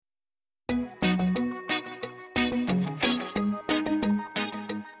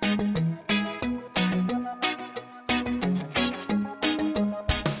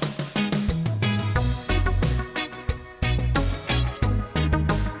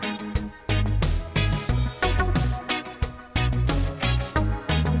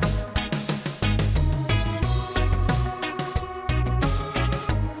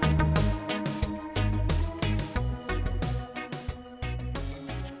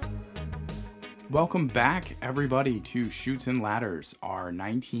Welcome back, everybody, to Chutes and Ladders, our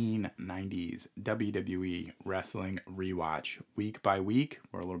 1990s WWE Wrestling rewatch. Week by week,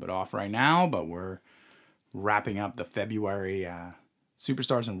 we're a little bit off right now, but we're wrapping up the February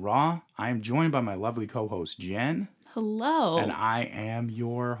Superstars and Raw. I am joined by my lovely co-host, Jen. Hello. And I am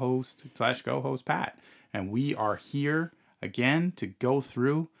your host / co-host, Pat. And we are here again to go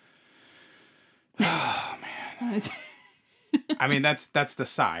through... Oh, man. I mean, that's the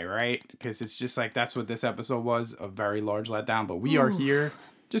sigh, right? Because it's just like, that's what this episode was, a very large letdown. But we are here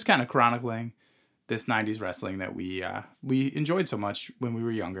just kind of chronicling this 90s wrestling that we enjoyed so much when we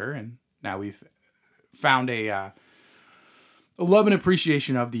were younger. And now we've found a love and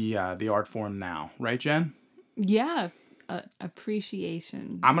appreciation of the art form now. Right, Jen? Yeah,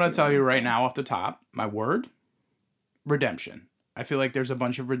 appreciation. I'm going to tell you right now off the top, my word, redemption. I feel like there's a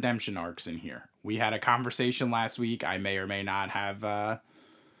bunch of redemption arcs in here. We had a conversation last week. I may or may not have,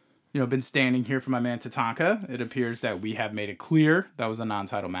 been standing here for my man Tatanka. It appears that we have made it clear that was a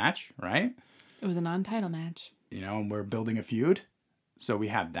non-title match, right? It was a non-title match. And we're building a feud. So we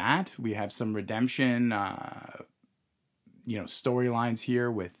have that. We have some redemption, storylines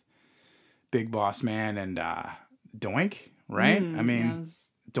here with Big Boss Man and Doink, right?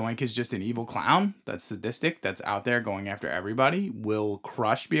 Doink is just an evil clown that's sadistic, that's out there going after everybody. Will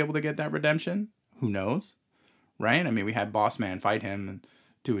Crush be able to get that redemption? Who knows? Right? I mean, we had Boss Man fight him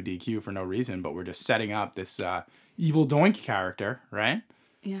to a DQ for no reason, but we're just setting up this evil Doink character, right?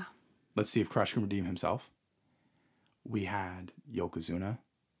 Yeah. Let's see if Crush can redeem himself. We had Yokozuna,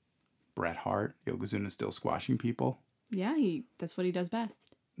 Bret Hart. Yokozuna's still squashing people. Yeah, that's what he does best.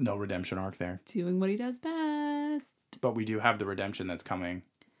 No redemption arc there. Doing what he does best. But we do have the redemption that's coming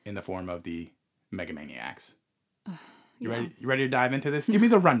in the form of the Mega Maniacs. You ready to dive into this? Give me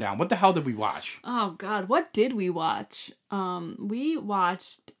the rundown. What the hell did we watch? Oh, God. What did we watch? We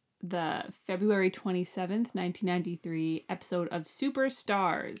watched the February 27th, 1993 episode of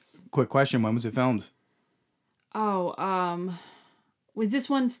Superstars. Quick question. When was it filmed? Oh, was this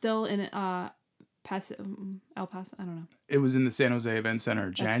one still in El Paso? I don't know. It was in the San Jose Event Center,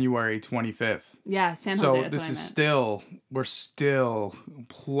 January 25th. Yeah, San Jose. So this is we're still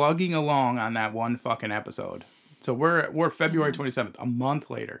plugging along on that one fucking episode. So we're February 27th, a month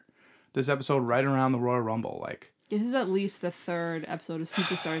later. This episode right around the Royal Rumble, like. This is at least the third episode of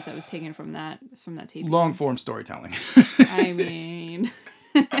Superstars that was taken from that tape. Long form storytelling. I mean.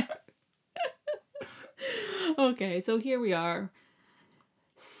 Okay, so here we are.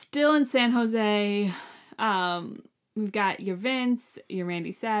 Still in San Jose. We've got your Vince, your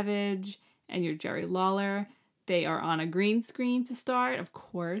Randy Savage, and your Jerry Lawler. They are on a green screen to start, of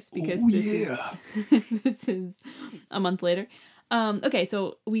course, because this is a month later. Okay,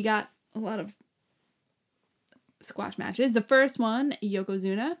 so we got a lot of squash matches. The first one,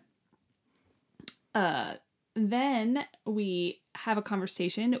 Yokozuna. Then we have a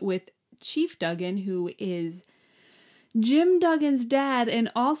conversation with Chief Duggan, who is Jim Duggan's dad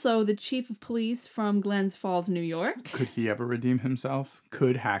and also the chief of police from Glens Falls, New York. Could he ever redeem himself?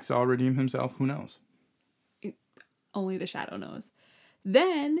 Could Hacksaw redeem himself? Who knows? Only the shadow knows.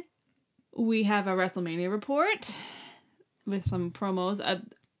 Then we have a WrestleMania report with some promos.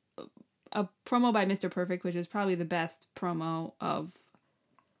 A promo by Mr. Perfect, which is probably the best promo of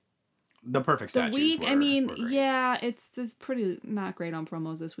the Perfect the statues week. were it's pretty not great on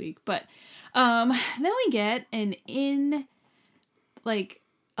promos this week. But then we get a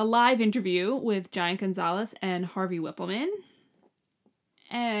live interview with Giant Gonzalez and Harvey Whippleman.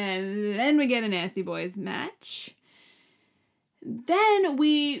 And then we get a Nasty Boys match. Then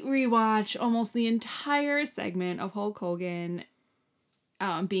we rewatch almost the entire segment of Hulk Hogan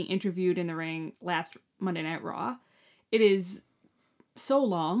being interviewed in the ring last Monday Night Raw. It is so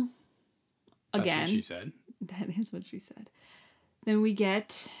long. Again. That's what she said. That is what she said. Then we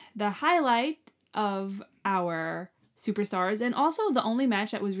get the highlight of our Superstars and also the only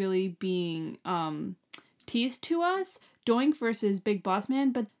match that was really being teased to us, Doink versus Big Boss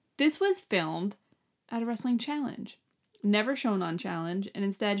Man, but this was filmed at a wrestling challenge. Never shown on Challenge, and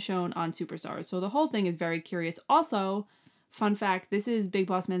instead shown on Superstars. So the whole thing is very curious. Also, fun fact, this is Big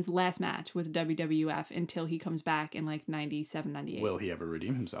Boss Man's last match with WWF until he comes back in 97, 98. Will he ever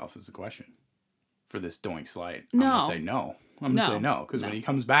redeem himself is the question for this Doink slight. No. I'm going to say no. I'm going to say no, because when he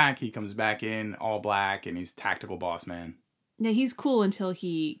comes back in all black, and he's tactical boss man. Yeah, he's cool until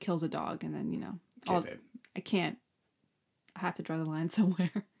he kills a dog, and then, I have to draw the line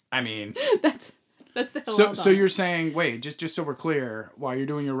somewhere. I mean... That's the hell So you're saying, wait, just so we're clear, while you're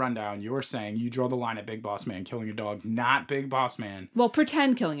doing your rundown, you're saying you draw the line at Big Boss Man killing a dog, not Big Boss Man. Well,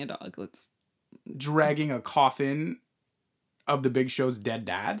 pretend killing a dog. Let's dragging a coffin of the Big Show's dead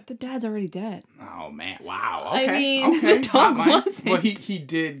dad? The dad's already dead. Oh, man. Wow. Okay. I mean, the dog wasn't. Well, he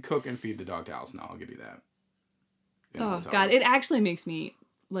did cook and feed the dog to Alice. No, I'll give you that. Oh, God. It actually makes me,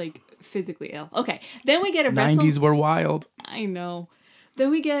 like, physically ill. Okay. Then we get a 90s were wild. I know. Then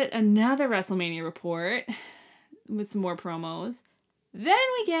we get another WrestleMania report with some more promos. Then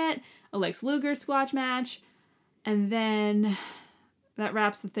we get a Lex Luger squash match. And then that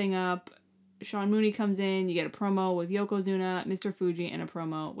wraps the thing up. Sean Mooney comes in. You get a promo with Yokozuna, Mr. Fuji, and a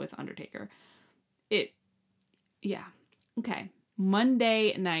promo with Undertaker. Yeah. Okay.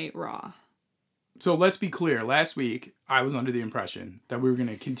 Monday Night Raw. So let's be clear. Last week, I was under the impression that we were going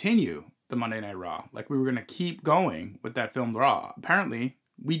to continue the Monday Night Raw. Like, we were going to keep going with that filmed Raw. Apparently,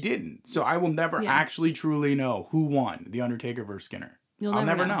 we didn't. So I will never actually truly know who won, The Undertaker versus Skinner. I'll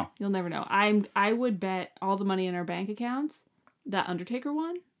never know. You'll never know. I would bet all the money in our bank accounts that Undertaker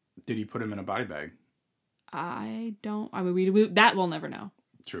won. Did he put him in a body bag? I don't. I mean, we that we'll never know.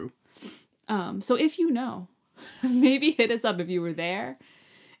 True. So if you know, maybe hit us up if you were there.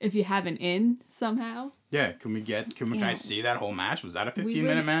 If you have an in somehow. Yeah, can I see that whole match? Was that a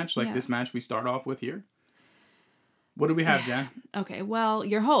 15-minute match like this match we start off with here? What do we have, Jen? Okay, well,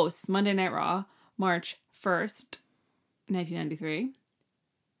 your hosts, Monday Night Raw, March 1st, 1993.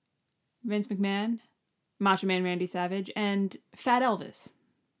 Vince McMahon, Macho Man Randy Savage, and Fat Elvis.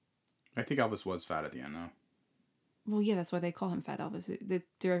 I think Elvis was fat at the end, though. Well, yeah, that's why they call him Fat Elvis.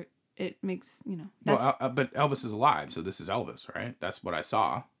 It makes, Well, but Elvis is alive, so this is Elvis, right? That's what I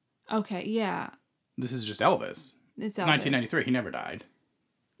saw. Okay, yeah. This is just Elvis. It's 1993. He never died.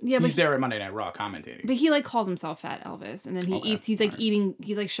 Yeah, but he's there at Monday Night Raw commentating. But he like calls himself Fat Elvis, and then he eats. He's like eating.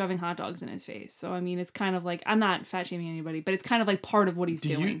 He's like shoving hot dogs in his face. So I mean, it's kind of like, I'm not fat shaming anybody, but it's kind of like part of what he's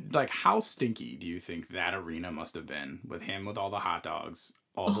doing. How stinky do you think that arena must have been with him, with all the hot dogs,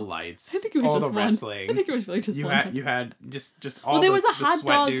 all the lights, all the wrestling? I think it was really just one. You had just all there was a hot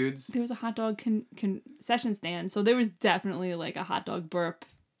dog dudes. There was a hot dog concession stand, so there was definitely like a hot dog burp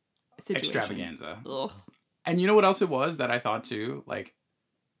situation. Extravaganza. Ugh. And you know what else it was that I thought too? Like,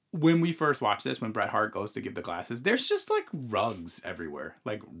 when we first watched this, when Bret Hart goes to give the glasses, there's just like rugs everywhere.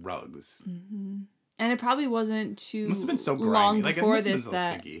 Like rugs. Mm-hmm. And it probably wasn't too must have been so long grimy. before like, this so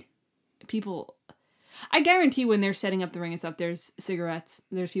that stinky. People... I guarantee when they're setting up the ring and stuff, there's cigarettes,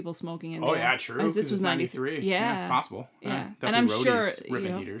 there's people smoking in there. Oh, yeah, true. As this was 93. Yeah, it's possible. Yeah. And I'm sure...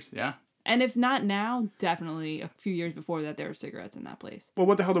 ripping heaters, yeah. And if not now, definitely a few years before that, there were cigarettes in that place. Well,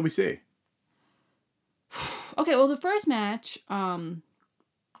 what the hell did we see? Okay, well, the first match,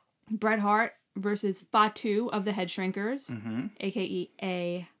 Bret Hart versus Fatu of the Head Shrinkers,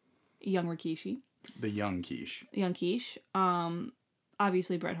 a.k.a. Young Rikishi. The Young Quiche. Young Quiche.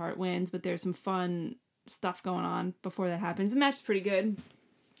 Obviously, Bret Hart wins, but there's some fun stuff going on before that happens. The match is pretty good,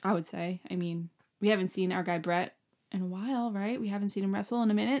 I would say. I mean, we haven't seen our guy Bret in a while, right? We haven't seen him wrestle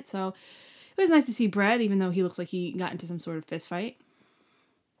in a minute, so it was nice to see Bret, even though he looks like he got into some sort of fist fight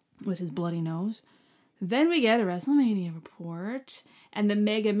with his bloody nose. Then we get a WrestleMania report, and the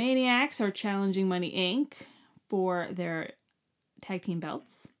Mega Maniacs are challenging Money Inc. for their tag team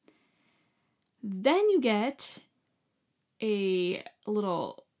belts. Then you get a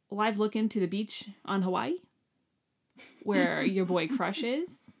little live look into the beach on Hawaii, where your boy Crush is.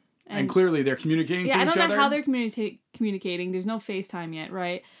 And clearly they're communicating to each other. Yeah, I don't know how they're communicating. There's no FaceTime yet,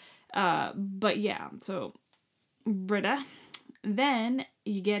 right? But yeah, so Britta. Then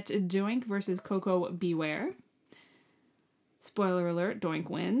you get Doink versus Koko Beware. Spoiler alert, Doink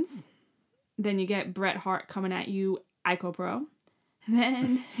wins. Then you get Bret Hart coming at you, Ico Pro.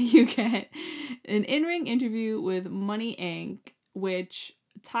 Then you get an in-ring interview with Money Inc., which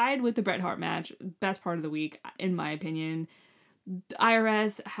tied with the Bret Hart match, best part of the week, in my opinion. The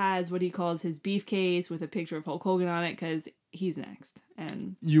IRS has what he calls his beef case with a picture of Hulk Hogan on it because he's next.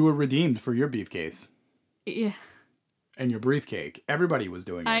 And you were redeemed for your beef case. Yeah. And your briefcake. Everybody was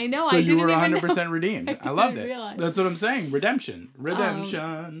doing it. I know. So I you didn't were 100% know. redeemed. I loved it. Realize. That's what I'm saying. Redemption.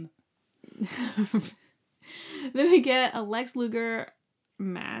 Redemption. Then we get a Lex Luger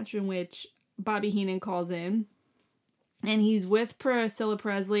match in which Bobby Heenan calls in. And he's with Priscilla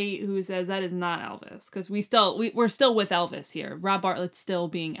Presley, who says that is not Elvis. Because we're still with Elvis here. Rob Bartlett's still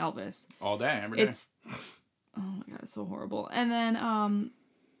being Elvis. All day, every day. Oh my God, it's so horrible. And then,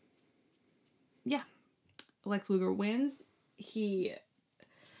 yeah. Lex Luger wins. He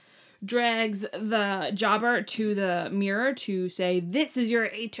drags the jobber to the mirror to say, "This is your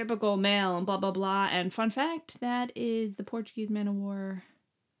atypical male," and blah, blah, blah. And fun fact, that is the Portuguese Man of War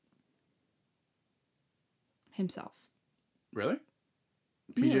himself. Really?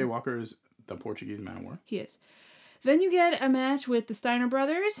 PJ Walker is the Portuguese Man of War? He is. Then you get a match with the Steiner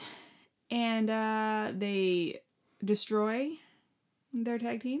brothers, and they destroy their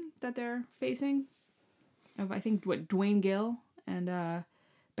tag team that they're facing. Of I think Dwayne Gill and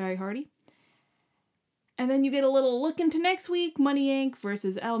Barry Hardy. And then you get a little look into next week: Money Inc.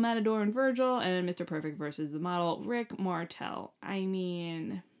 versus El Matador and Virgil, and Mr. Perfect versus the model Rick Martel. I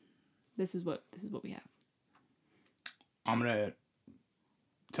mean, this is what we have. I'm gonna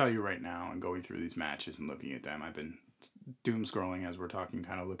tell you right now, and going through these matches and looking at them, I've been doom scrolling as we're talking,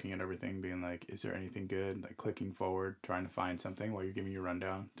 kind of looking at everything, being like, is there anything good? Like clicking forward, trying to find something while you're giving your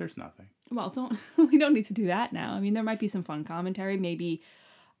rundown. There's nothing. Well, we don't need to do that now. I mean, there might be some fun commentary. Maybe,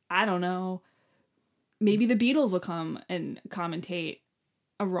 I don't know. Maybe the Beatles will come and commentate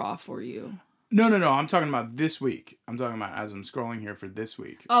a Raw for you. No. I'm talking about this week. I'm talking about as I'm scrolling here for this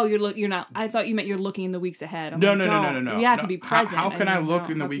week. Oh, you're not. I thought you meant you're looking in the weeks ahead. No. You have to be present. How can I look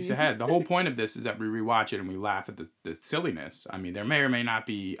in the weeks ahead? The whole point of this is that we rewatch it and we laugh at the silliness. I mean, there may or may not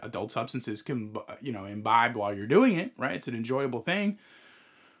be adult substances imbibed while you're doing it, right? It's an enjoyable thing.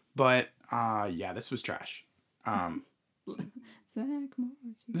 But yeah, this was trash.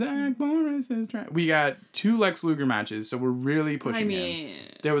 Zach Morris is trash. We got 2 Lex Luger matches, so we're really pushing him.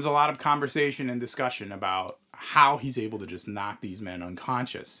 There was a lot of conversation and discussion about how he's able to just knock these men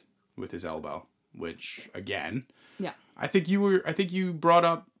unconscious with his elbow, which again, yeah. I think you brought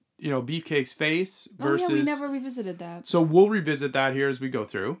up, Beefcake's face versus. Oh yeah, we never revisited that. So we'll revisit that here as we go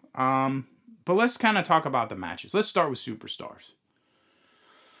through. But let's kind of talk about the matches. Let's start with Superstars.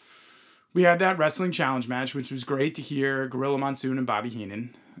 We had that wrestling challenge match, which was great to hear Gorilla Monsoon and Bobby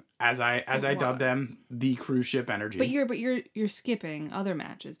Heenan, as I dubbed them, the cruise ship energy. But you're skipping other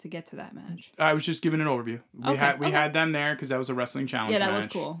matches to get to that match. I was just giving an overview. We had them there because that was a wrestling challenge match. Yeah, that was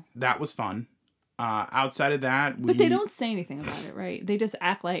cool. That was fun. Outside of that, but they don't say anything about it, right? They just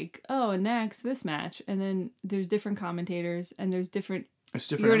act like, oh, next this match, and then there's different commentators and there's different.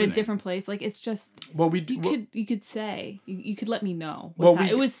 You're in a different place. Like, it's just. Well, you could say you could let me know.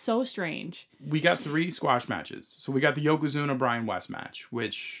 It was so strange. We got 3 squash matches. So we got the Yokozuna Brian West match,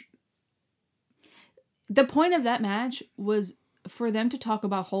 which. The point of that match was for them to talk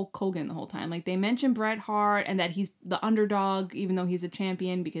about Hulk Hogan the whole time. Like, they mentioned Bret Hart and that he's the underdog, even though he's a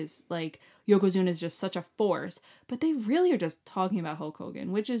champion, because like Yokozuna is just such a force. But they really are just talking about Hulk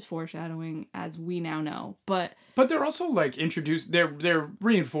Hogan, which is foreshadowing, as we now know. But they're also like they're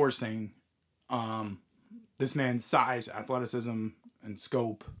reinforcing this man's size, athleticism, and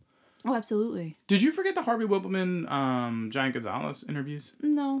scope. Oh, absolutely. Did you forget the Harvey Whippleman, Giant Gonzalez interviews?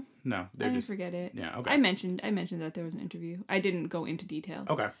 No. No, I didn't forget it. Yeah, okay. I mentioned that there was an interview. I didn't go into detail.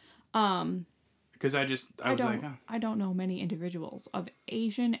 Okay. Because I was like, oh. I don't know many individuals of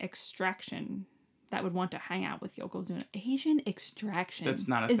Asian extraction that would want to hang out with Yokozuna. Asian extraction. That's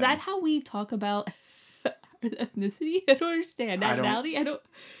not a thing. Is that how we talk about ethnicity? I don't understand. Nationality? I don't.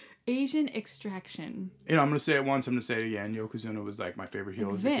 Asian extraction. I'm going to say it once. I'm going to say it again. Yokozuna was like my favorite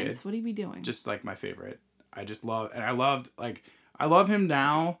heel as a kid. Vince, what are you doing? Just like my favorite. I love him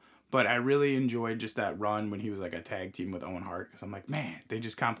now, but I really enjoyed just that run when he was like a tag team with Owen Hart, because I'm like, man, they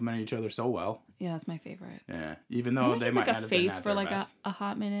just complemented each other so well. Yeah, that's my favorite. Yeah, even though they might not have been at their best. He's like a face for like a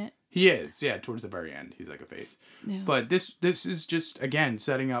hot minute. He is, yeah, towards the very end. He's like a face. Yeah. But this is just, again,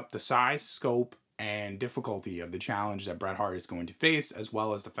 setting up the size, scope, and difficulty of the challenge that Bret Hart is going to face, as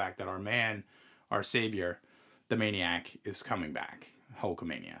well as the fact that our savior, the Maniac, is coming back.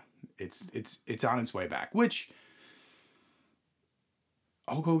 Hulkamania. It's on its way back, which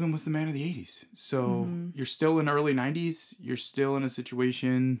Hulk Hogan was the man of the 80s. So you're still in the early 90s. You're still in a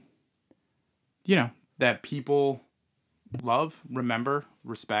situation, that people love, remember,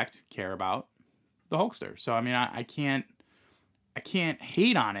 respect, care about the Hulkster. So, I mean, I can't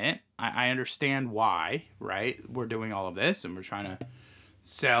hate on it. I understand why, right? We're doing all of this and we're trying to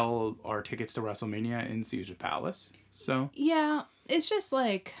sell our tickets to WrestleMania in Caesar's Palace. So yeah, it's just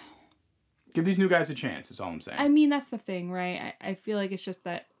like, give these new guys a chance, is all I'm saying. I mean, that's the thing, right? I feel like it's just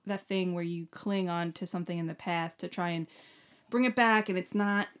that thing where you cling on to something in the past to try and bring it back, and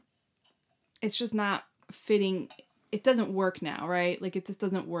it's just not fitting. It doesn't work now, right? Like, it just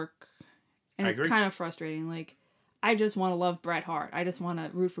doesn't work. And it's kind of frustrating. Like, I just want to love Bret Hart. I just want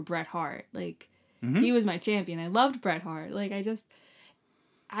to root for Bret Hart. Like, he was my champion. I loved Bret Hart. Like,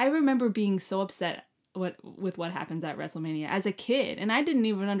 I remember being so upset with what happens at WrestleMania as a kid, and I didn't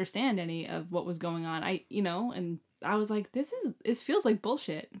even understand any of what was going on. And I was like, this feels like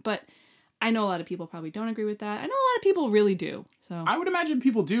bullshit. But I know a lot of people probably don't agree with that. I know a lot of people really do. So I would imagine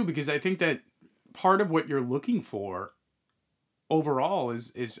people do, because I think that part of what you're looking for overall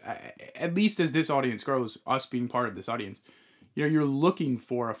is at least as this audience grows, us being part of this audience, you're looking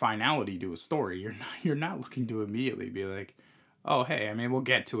for a finality to a story. You're not looking to immediately be like, oh, hey, I mean, we'll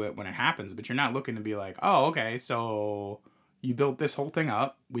get to it when it happens, but you're not looking to be like, oh, okay, so you built this whole thing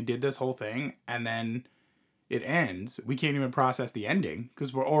up, we did this whole thing, and then it ends. We can't even process the ending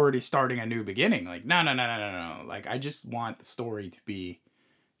because we're already starting a new beginning. Like, no. Like, I just want the story to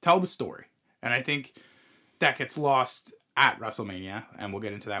tell the story. And I think that gets lost at WrestleMania, and we'll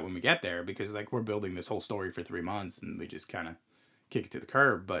get into that when we get there, because, like, we're building this whole story for 3 months, and we just kind of kick it to the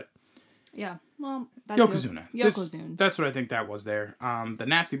curb, but... Yeah, well, that's Yokozuna. That's what I think that was there. The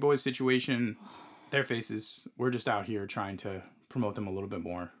Nasty Boys situation, their faces, we're just out here trying to promote them a little bit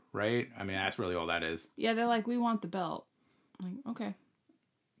more, right? I mean, that's really all that is. Yeah, they're like, we want the belt. I'm like, okay.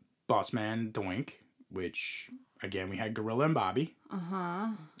 Boss Man, Doink, which, again, we had Gorilla and Bobby.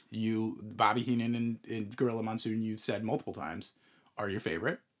 Uh-huh. Bobby Heenan and Gorilla Monsoon, you've said multiple times, are your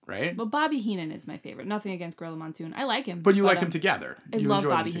favorite. Right? But Bobby Heenan is my favorite. Nothing against Gorilla Monsoon. I like him. But you like them together. I love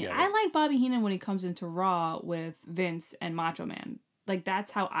Bobby Heenan. I like Bobby Heenan when he comes into Raw with Vince and Macho Man. Like,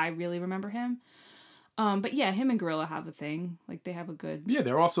 that's how I really remember him. But yeah, him and Gorilla have a thing. Like, they have a good... Yeah,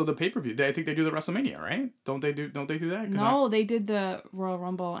 they're also the pay-per-view. I think they do the WrestleMania, right? Don't they do that? No, they did the Royal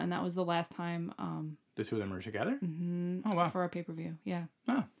Rumble, and that was the last time... the two of them were together? Mm-hmm. Oh, wow. For a pay-per-view, yeah.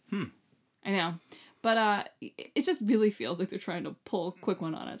 Oh, I know. But it just really feels like they're trying to pull a quick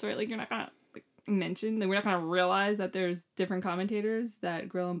one on us, right? Like, you're not going to mention, that we're not going to realize that there's different commentators that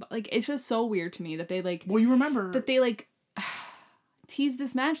Gorilla and... Like, it's just so weird to me that they, like... Well, you remember... That they, like... tease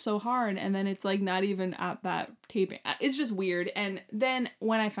this match so hard, and then it's, like, not even at that taping. It's just weird. And then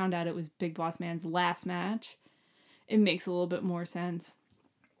when I found out it was Big Boss Man's last match, it makes a little bit more sense.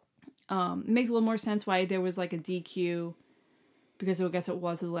 It makes a little more sense why there was, like, a DQ... Because I guess it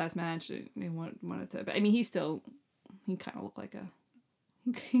was his last match. They wanted to, but I mean, he kind of looked like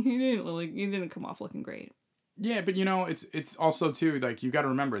he didn't come off looking great. Yeah, but it's also too, like, you got to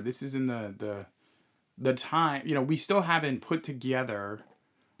remember, this is in the time, we still haven't put together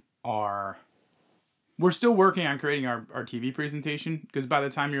we're still working on creating our TV presentation, because by the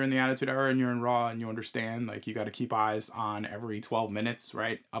time you're in the Attitude Era and you're in Raw and you understand, like, you got to keep eyes on every 12 minutes,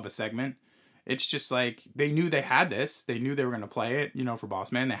 right, of a segment. It's just like, they knew they had this. They knew they were going to play it, for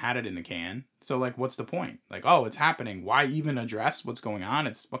Boss Man. They had it in the can. So, like, what's the point? Like, oh, it's happening. Why even address what's going on?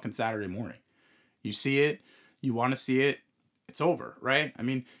 It's fucking Saturday morning. You see it. You want to see it. It's over, right? I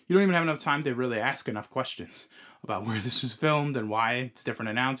mean, you don't even have enough time to really ask enough questions about where this was filmed and why it's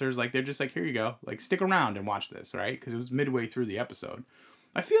different announcers. Like, they're just like, here you go. Like, stick around and watch this, right? Because it was midway through the episode.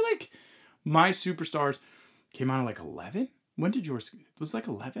 I feel like my Superstars came out at, like, 11? When did yours... Was it, like,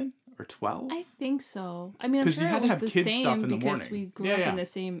 11? Or 12? I think so. I mean, I'm sure it was the same because we grew up in the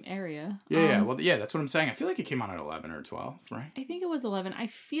same area. Yeah. Well, yeah, that's what I'm saying. I feel like it came out at 11 or 12, right? I think it was 11. I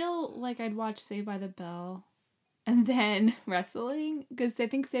feel like I'd watch Saved by the Bell and then wrestling, because I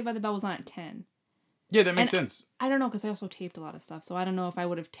think Saved by the Bell was on at 10. Yeah, that makes sense. I don't know, because I also taped a lot of stuff, so I don't know if I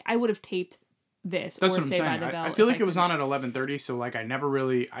would have taped this. That's or what I'm Saved saying. By the Bell I feel like it was on at 11:30, so, like, I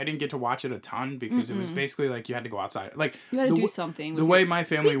didn't get to watch it a ton, because it was basically like you had to go outside. Like, you had to do something. The way my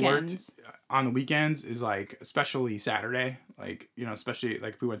family worked on the weekends is, like, especially Saturday, like, especially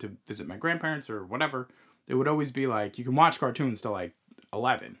like if we went to visit my grandparents or whatever, it would always be like, you can watch cartoons till like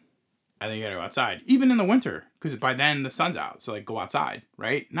 11, and then you gotta go outside, even in the winter, because by then the sun's out. So, like, go outside,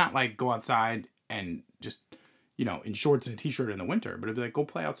 right? Not like go outside and just in shorts and a t-shirt in the winter, but it'd be like, go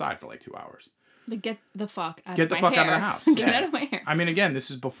play outside for like 2 hours. Like, get the fuck out of my hair. Out of the house. Get out of my hair. I mean, again,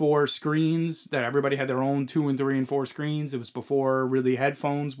 this is before screens, that everybody had their own 2 and 3 and 4 screens. It was before really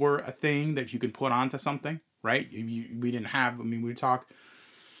headphones were a thing that you could put onto something, right? We didn't have, we talk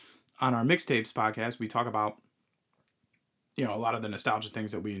on our Mixtapes podcast, we talk about, a lot of the nostalgia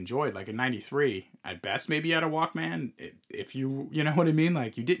things that we enjoyed. Like in 93, at best, maybe you had a Walkman. If you know what I mean?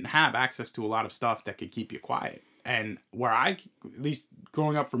 Like, you didn't have access to a lot of stuff that could keep you quiet. And where at least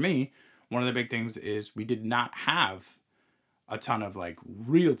growing up for me, one of the big things is we did not have a ton of, like,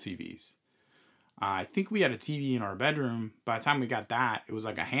 real TVs. I think we had a TV in our bedroom. By the time we got that, it was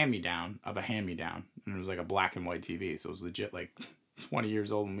like a hand-me-down of a hand-me-down. And it was like a black and white TV. So it was legit, like, 20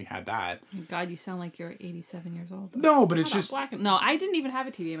 years old when we had that. God, you sound like you're 87 years old. No, but it's just... No, I didn't even have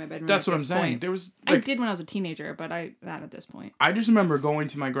a TV in my bedroom. That's what I'm saying. There was, like, I did when I was a teenager, but not at this point. I just remember going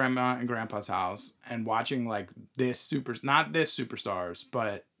to my grandma and grandpa's house and watching, like, not this Superstars,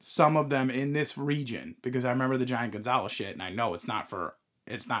 but some of them in this region, because I remember the Giant Gonzalez shit, and I know it's not for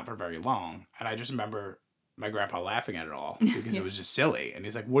very long. And I just remember my grandpa laughing at it all because it was just silly. And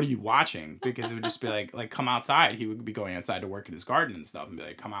he's like, what are you watching? Because it would just be like, come outside. He would be going outside to work in his garden and stuff and be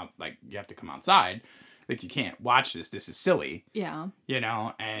like, come out, like, you have to come outside. Like, you can't watch this. This is silly. Yeah.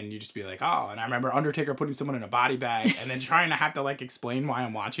 And you just be like, oh. And I remember Undertaker putting someone in a body bag and then trying to have to, like, explain why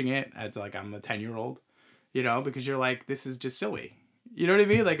I'm watching it as, like, I'm a 10-year-old. You know, because you're like, this is just silly. You know what I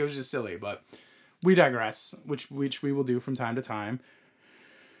mean? Like, it was just silly, but we digress, which we will do from time to time.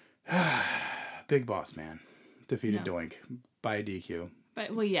 Big Boss Man defeated Doink by a DQ.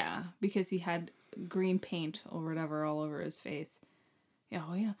 But, well, yeah, because he had green paint or whatever all over his face. Yeah,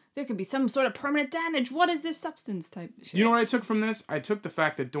 well, yeah, there could be some sort of permanent damage. What is this substance type shit? You know what I took from this? I took the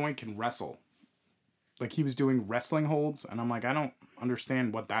fact that Doink can wrestle. Like, he was doing wrestling holds, and I'm like, I don't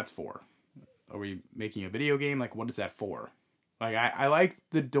understand what that's for. Are we making a video game? Like, what is that for? Like, I like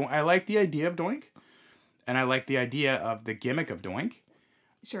the idea of Doink, and I like the idea of the gimmick of Doink.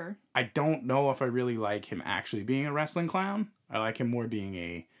 Sure. I don't know if I really like him actually being a wrestling clown. I like him more being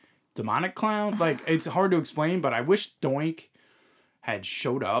a demonic clown. Like, it's hard to explain, but I wish Doink had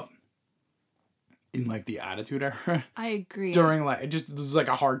showed up in, like, the Attitude Era. I agree. During, like, this is like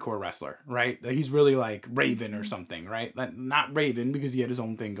a hardcore wrestler, right? Like, he's really like Raven or something, right? Like, not Raven because he had his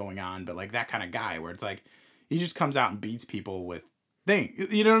own thing going on, but like that kind of guy where it's like, he just comes out and beats people with things.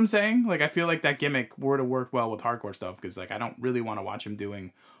 You know what I'm saying? Like, I feel like that gimmick would have worked well with hardcore stuff because, like, I don't really want to watch him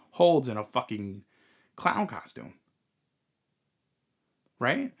doing holds in a fucking clown costume.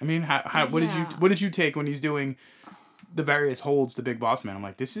 Right? I mean, what did you take when he's doing the various holds to Big Boss Man? I'm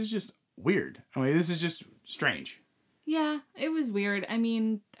like, this is just weird. I mean, this is just strange. Yeah, it was weird. I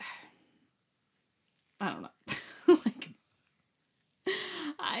mean, I don't know.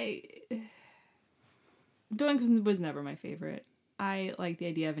 Doink was never my favorite. I like the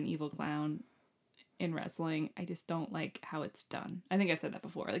idea of an evil clown in wrestling. I just don't like how it's done. I think I've said that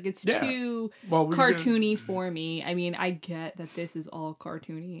before. Like, it's too cartoony for me. I mean, I get that this is all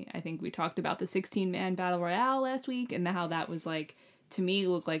cartoony. I think we talked about the 16-man Battle Royale last week and how that was, like, to me,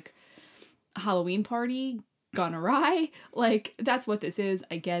 looked like a Halloween party gone awry. Like, that's what this is.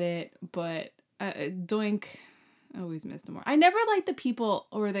 I get it. But Doink... I always missed them more. I never liked the people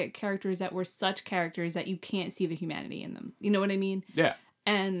or the characters that were such characters that you can't see the humanity in them. You know what I mean? Yeah.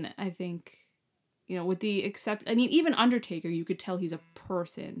 And I think, you know, with the even Undertaker, you could tell he's a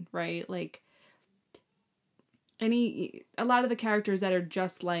person, right? Like, a lot of the characters that are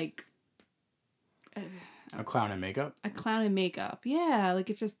just like... a clown in makeup? A clown in makeup. Yeah, like,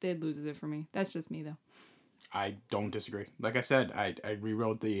 it loses it for me. That's just me, though. I don't disagree. Like I said, I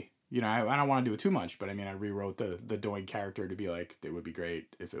rewrote the... You know, I don't want to do it too much, but I mean, I rewrote the Doink character to be like, it would be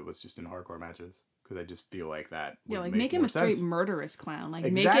great if it was just in hardcore matches. Because I just feel like that would make him a straight murderous clown. Like,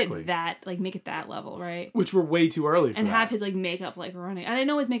 make it that level, right? Which we're way too early for and have his, like, makeup, like, running. And I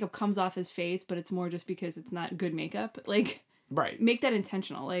know his makeup comes off his face, but it's more just because it's not good makeup. Like, right. Make that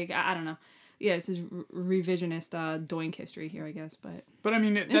intentional. Like, I don't know. Yeah, this is revisionist Doink history here, I guess, but I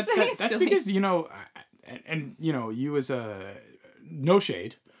mean, that's because, you know, and you know, you as a... No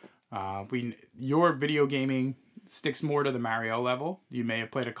shade... your video gaming sticks more to the Mario level. You may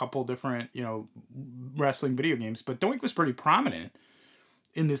have played a couple different, you know, wrestling video games, but Doink was pretty prominent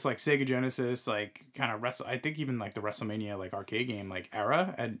in this, like, Sega Genesis, like, kind of I think even, like, the Wrestlemania, like, arcade game, like,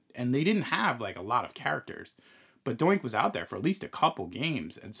 era, and they didn't have, like, a lot of characters, but Doink was out there for at least a couple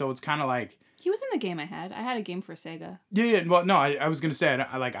games, and so it's kind of like... He was in the game I had. I had a game for Sega. Yeah, well, no, I was gonna say,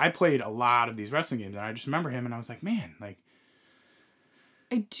 I played a lot of these wrestling games, and I just remember him, and I was like, man, like...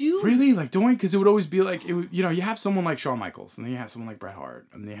 I do... Really? Like, Doink? Because it would always be like, you know, you have someone like Shawn Michaels, and then you have someone like Bret Hart,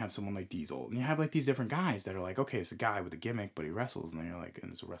 and then you have someone like Diesel, and you have, like, these different guys that are like, okay, it's a guy with a gimmick, but he wrestles, and then you're like,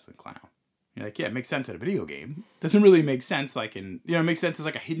 and it's a wrestling clown. You're like, yeah, it makes sense in a video game. Doesn't really make sense, like, it makes sense as,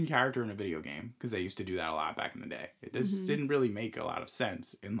 like, a hidden character in a video game, because they used to do that a lot back in the day. It just didn't really make a lot of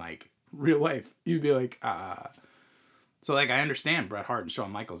sense in, like, real life. You'd be like, So, like, I understand Bret Hart and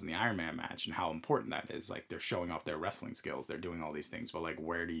Shawn Michaels in the Iron Man match and how important that is. Like, they're showing off their wrestling skills. They're doing all these things. But, like,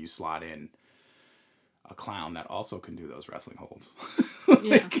 where do you slot in a clown that also can do those wrestling holds?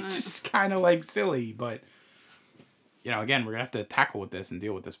 It's just kind of, like, silly. But, you know, again, we're going to have to tackle with this and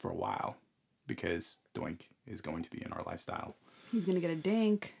deal with this for a while. Because Doink is going to be in our lifestyle. He's going to get a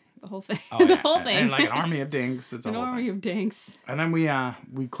dink. The whole thing. Oh, yeah. The whole thing. And, like, an army of dinks. It's an army of dinks. And then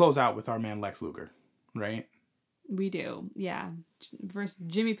we close out with our man Lex Luger. Right? We do, yeah. Versus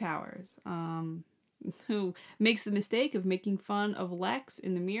Jimmy Powers, who makes the mistake of making fun of Lex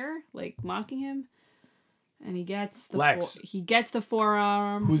in the mirror, like mocking him, and he gets the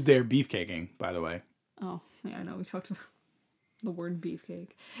forearm. Who's there beefcaking, by the way? Oh, yeah, I know. We talked about the word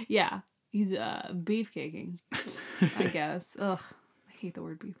beefcake. Yeah, he's beefcaking, I guess. Ugh, I hate the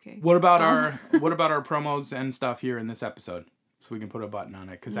word beefcake. What about our promos and stuff here in this episode? So we can put a button on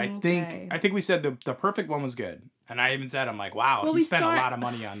it. Because I think we said the perfect one was good. And I even said, I'm like, wow, he spent a lot of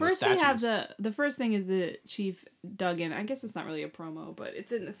money on those statues. First we have the first thing is the Chief Duggan. I guess it's not really a promo, but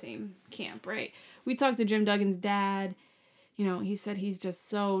it's in the same camp, right? We talked to Jim Duggan's dad. he said he's just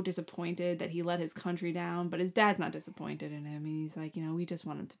so disappointed that he let his country down, but his dad's not disappointed in him. And he's like, we just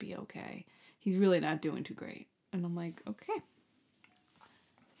want him to be okay. He's really not doing too great. And I'm like, okay.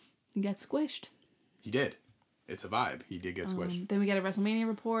 He got squished. He did. It's a vibe. He did get squished. Then we get a WrestleMania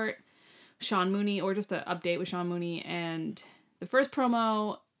report. Sean Mooney, or just an update with Sean Mooney. And the first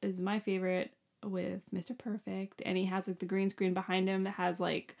promo is my favorite with Mr. Perfect. And he has like the green screen behind him that has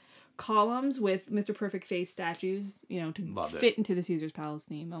like columns with Mr. Perfect face statues, to fit into the Caesar's Palace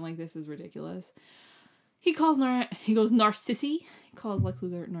theme. I'm like, this is ridiculous. He goes Narcissi. He calls Lex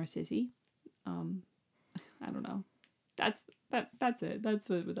Luger Narcissi. I don't know. That's it. That's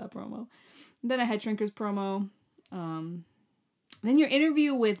with that promo. And then a Head Shrinkers promo. Then your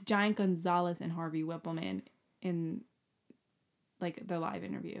interview with Giant Gonzalez and Harvey Whippleman in like the live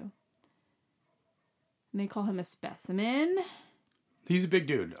interview. And they call him a specimen. He's a big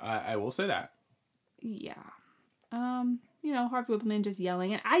dude. I will say that. Yeah. Harvey Whippleman just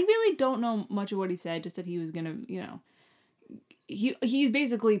yelling. And I really don't know much of what he said, just that he was going to, he's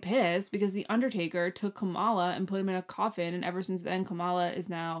basically pissed because The Undertaker took Kamala and put him in a coffin. And ever since then, Kamala is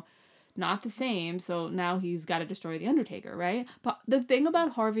now not the same. So now he's got to destroy The Undertaker, right? But the thing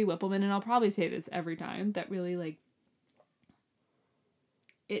about Harvey Whippleman, and I'll probably say this every time, that really, like,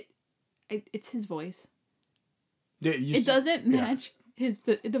 it's his voice. Yeah, it doesn't match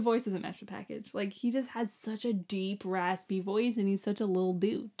the voice doesn't match the package. Like, he just has such a deep, raspy voice, and he's such a little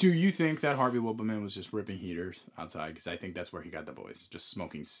dude. Do you think that Harvey Whippleman was just ripping heaters outside? Because I think that's where he got the voice, just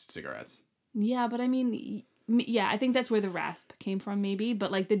smoking cigarettes. Yeah, but I mean, I think that's where the rasp came from, maybe.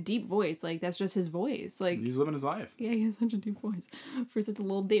 But like the deep voice, like that's just his voice. Like he's living his life. Yeah, he has such a deep voice for such a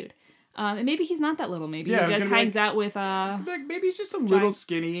little dude. And maybe he's not that little. Maybe he just hangs out with maybe he's just a little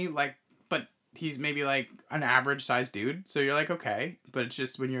skinny, like. He's maybe like an average sized dude. So you're like, okay. But it's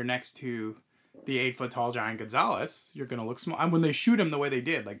just when you're next to the 8 foot tall Giant Gonzalez, you're going to look small. And when they shoot him the way they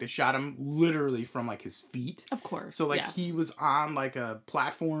did, like they shot him literally from like his feet. Of course. So like he was on like a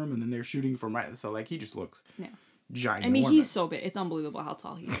platform and then they're shooting from right. So like he just looks ginormous. I mean, he's so big. It's unbelievable how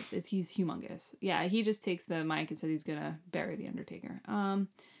tall he is. He's humongous. Yeah, he just takes the mic and said he's going to bury the Undertaker.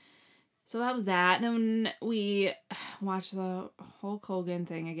 So that was that. Then we watched the Hulk Hogan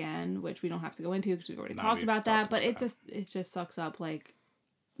thing again, which we don't have to go into because we've already talked about that. But it just sucks up. Like,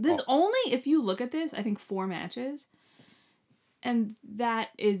 this only, if you look at this, I think 4 matches. And that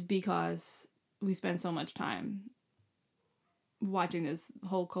is because we spend so much time watching this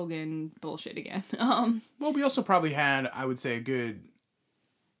Hulk Hogan bullshit again. Well, we also probably had, I would say, a good...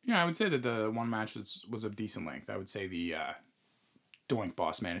 I would say that the one match was of decent length. I would say the... Doink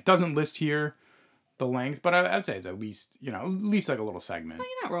Boss Man. It doesn't list here the length, but I'd say it's at least like a little segment. No,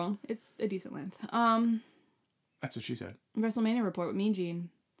 you're not wrong. It's a decent length. That's what she said. WrestleMania report with Mean Gene.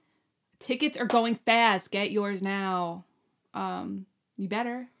 Tickets are going fast. Get yours now. You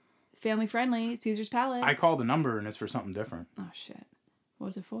better. Family friendly. Caesar's Palace. I called the number and it's for something different. Oh shit. What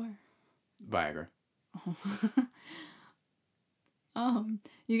was it for? Viagra.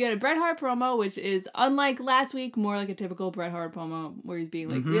 You get a Bret Hart promo, which is unlike last week, more like a typical Bret Hart promo, where he's being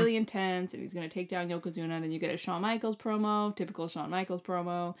like really intense and he's going to take down Yokozuna. Then you get a Shawn Michaels promo, typical Shawn Michaels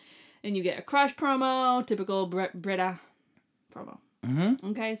promo, and you get a Crush promo, typical Bretta promo. Mm-hmm.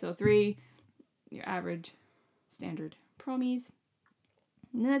 Okay, so 3, your average, standard promies.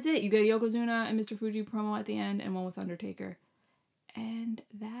 And that's it. You get a Yokozuna and Mr. Fuji promo at the end, and one with Undertaker. And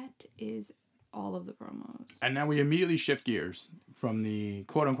that is all of the promos. And now we immediately shift gears from the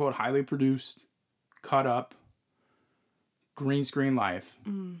quote-unquote highly produced, cut up, green screen life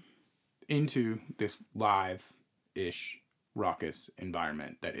into this live-ish, raucous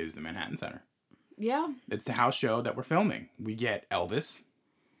environment that is the Manhattan Center. Yeah. It's the house show that we're filming. We get Elvis,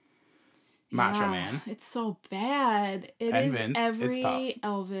 Macho Man. It's so bad. It and is Vince. every It's tough.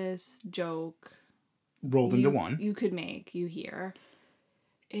 Elvis joke rolled into one. You could make, you hear.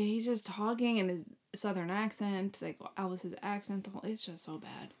 He's just talking in his southern accent, like Elvis's accent. It's just so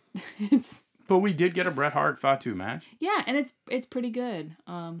bad. But we did get a Bret Hart Fatu match. Yeah, and it's pretty good.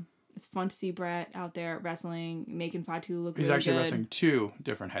 It's fun to see Bret out there wrestling, making Fatu look really good. He's actually wrestling 2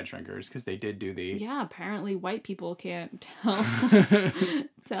 different head shrinkers because they did do the... Yeah, apparently white people can't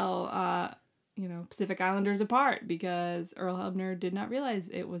tell Pacific Islanders apart because Earl Hebner did not realize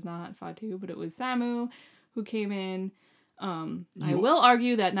it was not Fatu, but it was Samu who came in. I will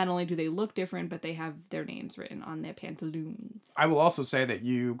argue that not only do they look different, but they have their names written on their pantaloons. I will also say that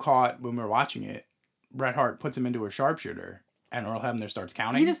you caught, when we were watching it, Bret Hart puts him into a sharpshooter, and Earl Hebner starts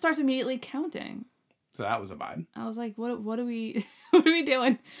counting. He just starts immediately counting. So that was a vibe. I was like, what are we what are we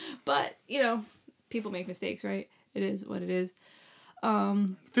doing? But, people make mistakes, right? It is what it is.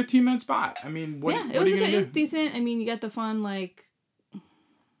 15-minute spot. I mean, what it are you gonna do? It was decent. I mean, you got the fun, like,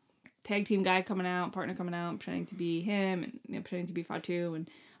 tag team guy coming out, partner coming out, pretending to be him, and pretending to be Fatu, and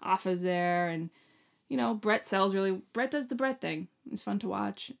Afa's there, and, Bret does the Bret thing. It's fun to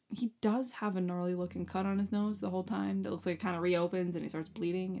watch. He does have a gnarly looking cut on his nose the whole time that looks like it kind of reopens and he starts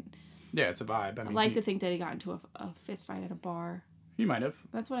bleeding. And yeah, it's a vibe. I mean, like to think that he got into a fist fight at a bar. He might have.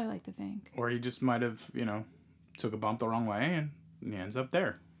 That's what I like to think. Or he just might have, took a bump the wrong way and he ends up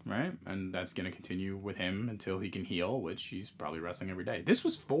there, right? And that's going to continue with him until he can heal, which he's probably wrestling every day. This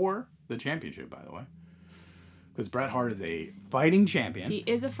was for the championship, by the way. Because Bret Hart is a fighting champion. He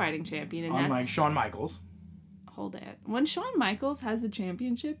is a fighting champion. And unlike Shawn Michaels. Hold it. When Shawn Michaels has the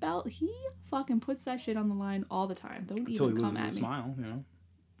championship belt, he fucking puts that shit on the line all the time. Don't until even come at me. Until he loses a smile,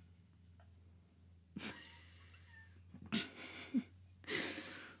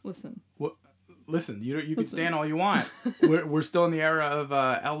 Listen. What? Listen, you can stand all you want. We're still in the era of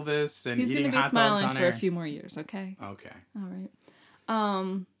Elvis and he's eating hot dogs on air. He's going to be smiling for a few more years, okay? Okay. All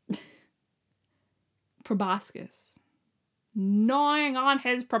right. Proboscis. Gnawing on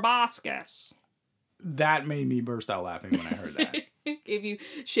his proboscis. That made me burst out laughing when I heard that. It gave you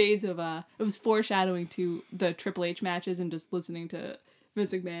shades of, it was foreshadowing to the Triple H matches and just listening to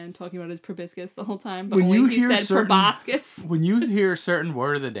Vince McMahon talking about his proboscis the whole time. But when he said proboscis. When you hear certain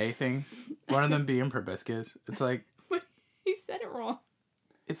word of the day things, one of them being proboscis, it's like... He said it wrong.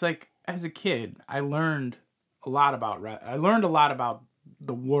 It's like, as a kid, I learned a lot about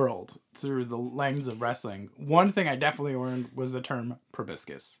the world through the lens of wrestling. One thing I definitely learned was the term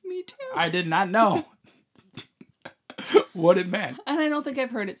proboscis. Me too. I did not know what it meant. And I don't think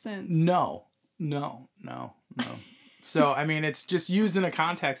I've heard it since. No. So, I mean, it's just used in a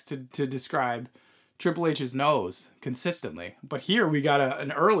context to describe Triple H's nose consistently. But here we got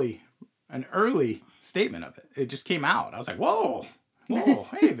an early statement of it. It just came out. I was like, whoa,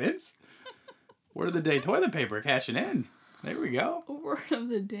 hey, Vince. Word of the day toilet paper cashing in. There we go. Word of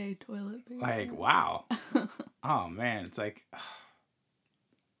the day toilet paper. Like, wow. Oh, man. It's like,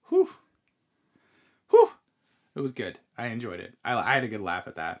 whew. It was good. I enjoyed it. I had a good laugh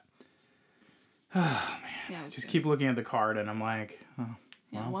at that. Oh, man. Yeah, just keep looking at the card and I'm like, oh.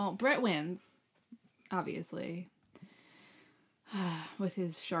 Yeah, well, Bret wins, obviously, with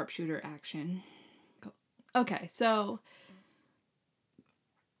his sharpshooter action. Okay, so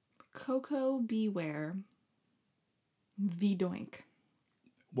Koko v. Ware v. Doink.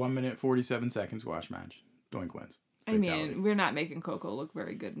 1 minute, 47 seconds squash match. Doink wins. Fatality. I mean, we're not making Koko look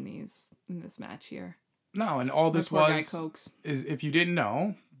very good in this match here. No, and all this is, if you didn't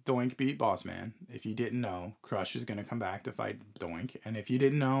know, Doink beat Boss Man. If you didn't know, Crush is going to come back to fight Doink. And if you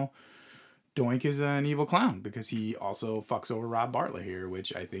didn't know, Doink is an evil clown because he also fucks over Rob Bartlett here,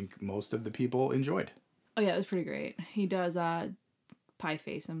 which I think most of the people enjoyed. Oh, yeah, it was pretty great. He does pie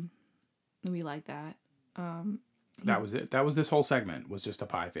face him. We like that. That was it. That was this whole segment, was just a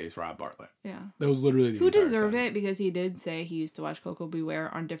pie face Rob Bartlett. Yeah. That was literally the Who deserved segment. It because he did say he used to watch Koko b.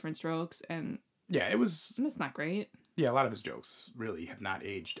 Ware on Different Strokes. And yeah, it was... That's not great. Yeah, a lot of his jokes really have not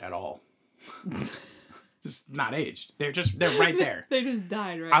aged at all. Just not aged. They're right there. They just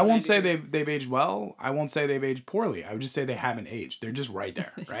died, right? I won't say they've aged well. I won't say they've aged poorly. I would just say they haven't aged. They're just right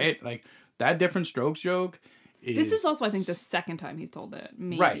there, right? Like, that Different Strokes joke is... This is also, I think, the second time he's told it.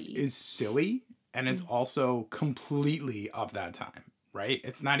 Maybe. Right. Is silly, and it's also completely of that time, right?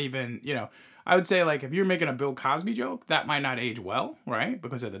 It's not even, I would say, like, if you're making a Bill Cosby joke, that might not age well, right?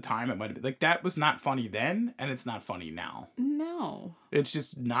 Because at the time, it might have been, like, that was not funny then, and it's not funny now. No. It's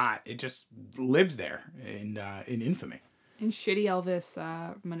just not. It just lives there in infamy. In shitty Elvis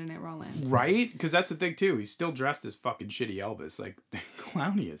Monday Night Raw land. Right? Because that's the thing, too. He's still dressed as fucking shitty Elvis. Like,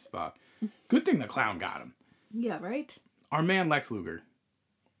 clowny as fuck. Good thing the clown got him. Yeah, right? Our man Lex Luger.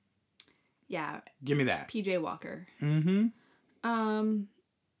 Yeah. Give me that. PJ Walker. Mm-hmm.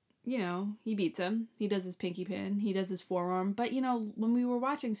 He beats him. He does his pinky pin. He does his forearm. But, when we were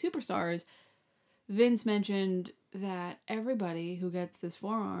watching Superstars, Vince mentioned that everybody who gets this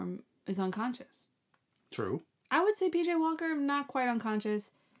forearm is unconscious. True. I would say PJ Walker, not quite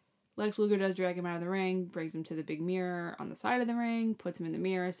unconscious. Lex Luger does drag him out of the ring, brings him to the big mirror on the side of the ring, puts him in the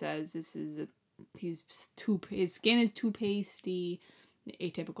mirror, says his skin is too pasty,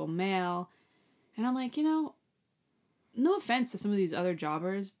 atypical male. And I'm like, no offense to some of these other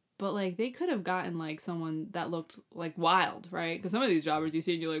jobbers, but, like, they could have gotten, like, someone that looked, like, wild, right? Because some of these jobbers you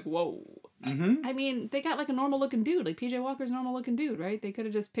see and you're like, whoa. Mm-hmm. I mean, they got, like, a normal-looking dude. Like, PJ Walker's a normal-looking dude, right? They could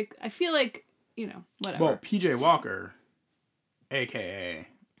have just picked... I feel like, whatever. Well, PJ Walker, a.k.a.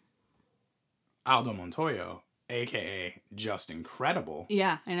 Aldo Montoya, a.k.a. Just Incredible.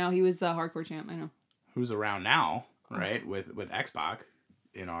 Yeah, I know. He was the hardcore champ. I know. Who's around now. right? With X-Pac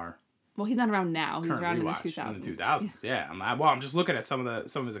in our. Well, he's not around now. He's around rewatch, in the 2000s. In the 2000s, yeah. I'm just looking at some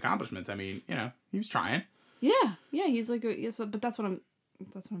of his accomplishments. I mean, he was trying. Yeah, he's like but that's what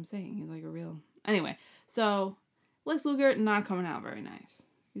I'm saying. He's like a real. Anyway, so Lex Luger not coming out very nice.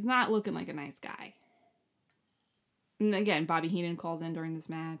 He's not looking like a nice guy. And again, Bobby Heenan calls in during this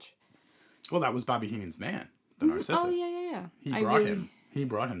match. Well, that was Bobby Heenan's man, the Narcissa. Oh yeah. He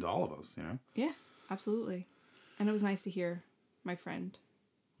brought him to all of us, Yeah, absolutely. And it was nice to hear my friend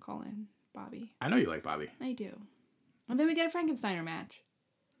call in Bobby. I know you like Bobby. I do. And then we get a Frankensteiner match.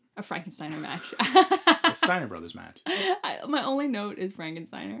 A Frankensteiner match. A Steiner Brothers match. My only note is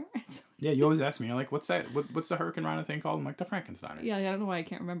Frankensteiner. Yeah, you always ask me, you're like, what's that? What's the Hurricane Rana thing called? I'm like, the Frankensteiner. Yeah, I don't know why I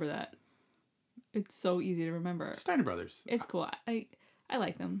can't remember that. It's so easy to remember. Steiner Brothers. It's cool. I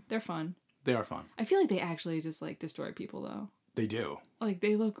like them. They're fun. They are fun. I feel like they actually just like destroy people though. They do. Like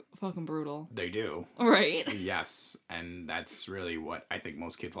they look fucking brutal. They do. Right? Yes. And that's really what I think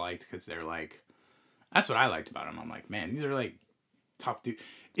most kids liked because they're like, that's what I liked about them. I'm like, man, these are like tough dudes.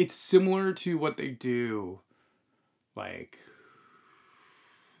 It's similar to what they do like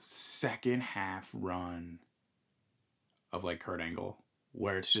second half run of like Kurt Angle.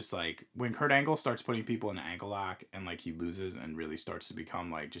 Where it's just like when Kurt Angle starts putting people in an ankle lock and like he loses and really starts to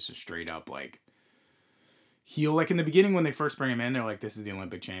become like just a straight up like heel. Like in the beginning when they first bring him in, they're like, this is the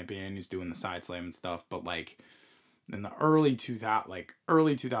Olympic champion. He's doing the side slam and stuff. But like in the early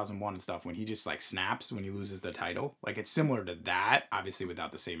 2001 and stuff, when he just like snaps when he loses the title, like it's similar to that. Obviously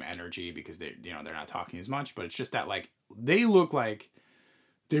without the same energy because they're not talking as much. But it's just that like they look like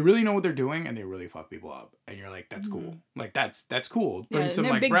they really know what they're doing and they really fuck people up. And you're like, that's cool. Like, that's cool. Bring some,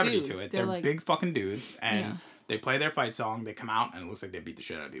 like, brevity dudes. To it. They're like, big fucking dudes. And they play their fight song. They come out and it looks like they beat the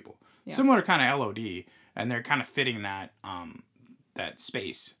shit out of people. Yeah. Similar to kind of LOD. And they're kind of fitting that that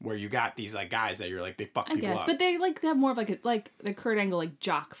space where you got these, like, guys that you're like, they fuck people up. But they, like, have more of, like the Kurt Angle, like,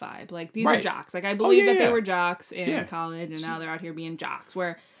 jock vibe. Like, these are jocks. Like, I believe that they were jocks in college and now they're out here being jocks.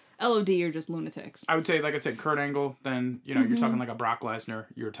 Where LOD are just lunatics. I would say, like I said, Kurt Angle, then, you're talking like a Brock Lesnar.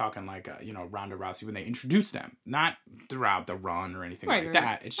 You're talking like, Ronda Rousey when they introduced them. Not throughout the run or anything like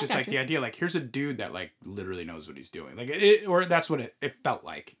that. It's just like the idea, like, here's a dude that, like, literally knows what he's doing. Like, or that's what it felt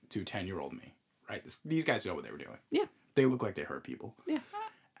like to 10-year-old me, right? These guys know what they were doing. Yeah. They look like they hurt people. Yeah.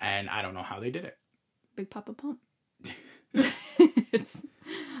 And I don't know how they did it. Big Papa Pump.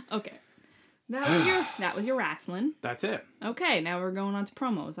 Okay. That was your wrestling. That's it. Okay, now we're going on to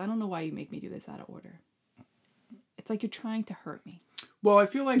promos. I don't know why you make me do this out of order. It's like you're trying to hurt me. Well, I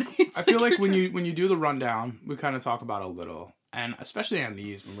feel like when you do the rundown, we kind of talk about a little, and especially on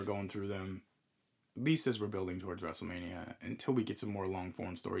these when we're going through them, at least as we're building towards WrestleMania, until we get some more long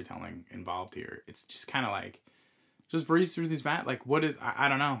form storytelling involved here, it's just kind of like just breeze through these like I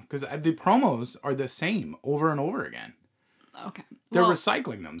don't know, because the promos are the same over and over again. Okay. They're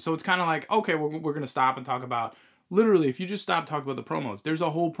recycling them. So it's kind of like, okay, we're going to stop and talk about, literally, if you just stop talking about the promos, there's a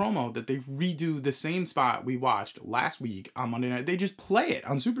whole promo that they redo the same spot we watched last week on Monday night. They just play it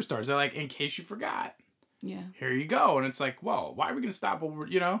on Superstars. They're like, in case you forgot. Yeah. Here you go. And it's like, whoa, why are we going to stop over,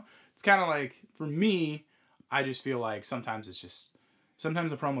 It's kind of like, for me, I just feel like sometimes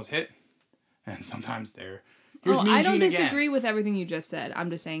the promos hit and sometimes they're... I don't disagree with everything you just said.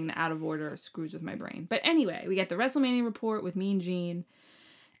 I'm just saying the out of order screws with my brain. But anyway, we get the WrestleMania report with Mean Gene.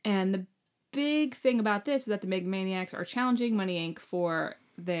 And the big thing about this is that the Megamaniacs are challenging Money Inc. for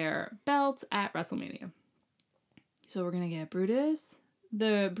their belts at WrestleMania. So we're going to get Brutus,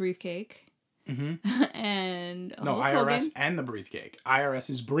 the briefcake, and Hulk IRS Hogan. And the briefcake.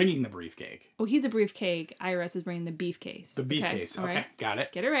 IRS is bringing the briefcake. Oh, he's a briefcake. IRS is bringing the beefcase. The beefcase. Okay, right. Got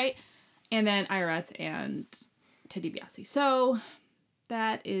it. Get it right. And then IRS and Ted DiBiase. So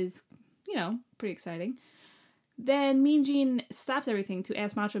that is, pretty exciting. Then Mean Gene stops everything to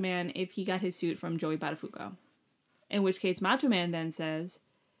ask Macho Man if he got his suit from Joey Buttafuoco. In which case Macho Man then says,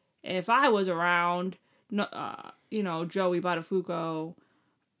 if I was around, Joey Buttafuoco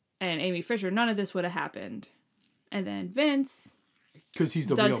and Amy Fisher, none of this would have happened. And then Vince, because he's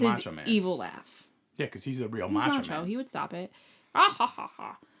the real Macho Man, evil laugh. Yeah, because he's the real Macho Man. He would stop it. Ah ha ha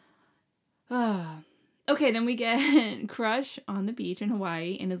ha. Okay, then we get Crush on the beach in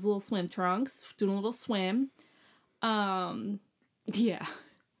Hawaii in his little swim trunks, doing a little swim. Yeah.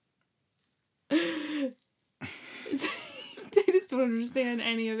 I just don't understand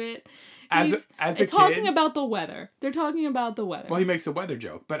any of it. As a kid, talking about the weather. They're talking about the weather. Well, he makes a weather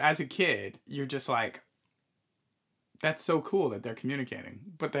joke, but as a kid, you're just like, that's so cool that they're communicating.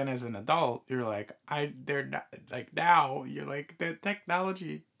 But then as an adult, you're like, they're not, like, now you're like, the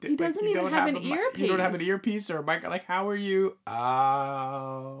technology. He doesn't even have an earpiece. You don't have an earpiece or a mic. Like, how are you?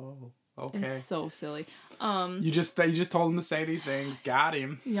 Oh, Okay. It's so silly. You just told him to say these things. Got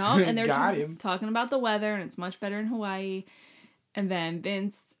him. Yup, and they're talking about the weather, and it's much better in Hawaii. And then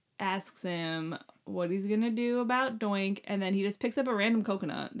Vince asks him what he's gonna do about Doink, and then he just picks up a random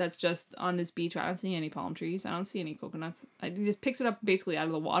coconut that's just on this beach. I don't see any palm trees. I don't see any coconuts. He just picks it up basically out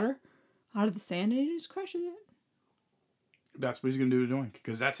of the water, out of the sand, and he just crushes it. That's what he's gonna do to Doink,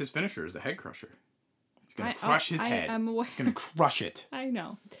 because that's his finisher, is the head crusher. He's gonna crush his head. I'm aware. He's gonna crush it. I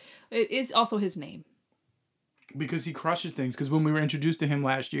know. It is also his name. Because he crushes things. Because when we were introduced to him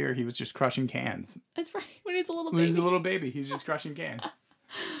last year, he was just crushing cans. That's right. When he's a little baby. When he was a little baby, he was just crushing cans.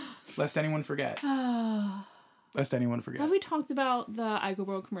 Lest anyone forget. Lest anyone forget. Have we talked about the Ico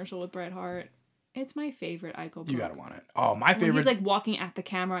Bro commercial with Bret Hart? It's my favorite Ico Bro. You gotta want it. Oh, my favorite. He's like walking at the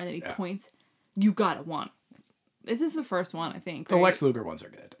camera and then he points. You gotta want it. This is the first one, I think. The Lex Luger ones are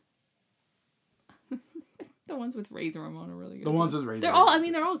good. The ones with Razor Ramon are really good. The ones with Razor. They're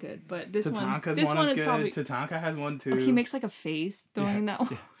all good, but this Tatanka's one is good. probably. Tatanka has one too. Oh, he makes like a face doing that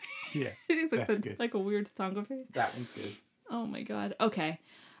one. Yeah, it's like that's good. Like a weird Tatanka face. That one's good. Oh my god. Okay.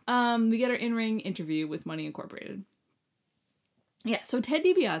 We get our in-ring interview with Money Incorporated. Yeah, so Ted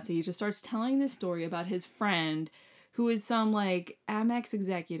DiBiase just starts telling this story about his friend who is some like Amex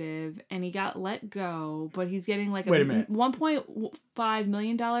executive and he got let go, but he's getting like a $1.5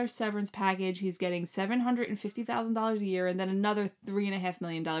 million severance package. He's getting $750,000 a year and then another $3.5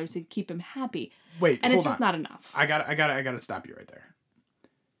 million to keep him happy. Wait, and it's just not enough. I gotta stop you right there.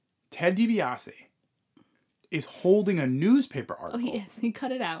 Ted DiBiase is holding a newspaper article. Oh, he is. He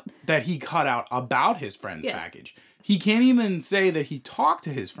cut it out. That he cut out about his friend's package. He can't even say that he talked to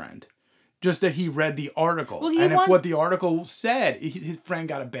his friend. Just that he read the article. Well, if what the article said, his friend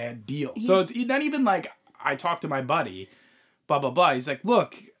got a bad deal. So it's not even like, I talked to my buddy, blah, blah, blah. He's like,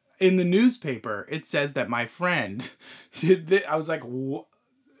 look, in the newspaper, it says that my friend did this. I was like,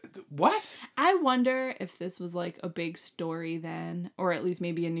 what? I wonder if this was like a big story then, or at least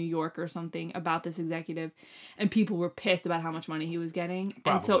maybe in New York or something, about this executive, and people were pissed about how much money he was getting.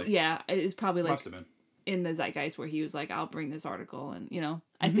 Probably. And so, yeah, it's probably like... Must have been. In the zeitgeist where he was like, I'll bring this article, and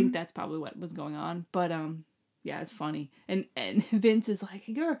I think that's probably what was going on. But yeah, it's funny. And Vince is like,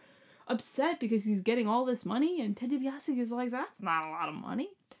 you're upset because he's getting all this money, and Ted DiBiase is like, that's not a lot of money.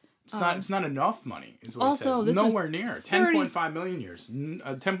 It's not enough money, is what also, he said. Nowhere near. 10.5 million years.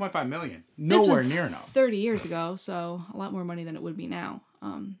 10.5 million. Nowhere near enough. 30 years ago, so a lot more money than it would be now.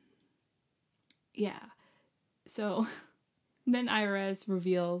 Yeah. So then IRS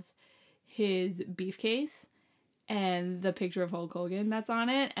reveals his beef case and the picture of Hulk Hogan that's on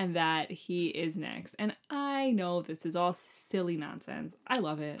it, and that he is next. And I know this is all silly nonsense. I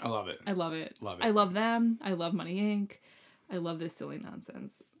love it. I love it. I love it. Love it. I love them. I love Money Inc. I love this silly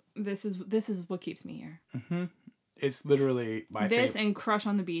nonsense. This is what keeps me here. Mm-hmm. It's literally my favorite. This and Crush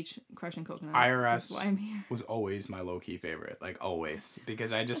on the Beach, crushing coconuts. IRS why I'm here. Was always my low-key favorite. Like, always.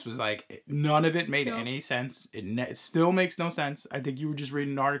 Because I just was like, none of it made any sense. It still makes no sense. I think you were just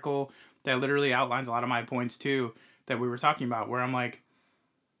reading an article that literally outlines a lot of my points, too, that we were talking about, where I'm like,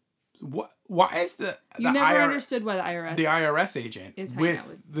 what? Why is the You never understood why the IRS agent is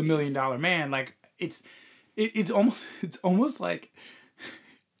with the $1 Million Man, like, it's almost like,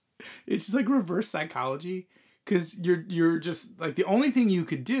 it's just like reverse psychology. Because you're just, like, the only thing you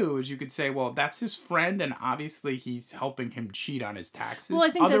could do is you could say, well, that's his friend, and obviously he's helping him cheat on his taxes. Well, I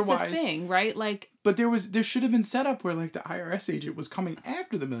think that's the thing, right? Like, but there should have been set up where, like, the IRS agent was coming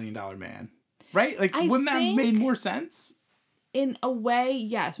after the $1 Million Man, right? Like, wouldn't that have made more sense? In a way,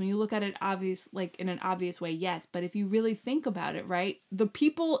 yes. When you look at it in an obvious way, yes. But if you really think about it, right, the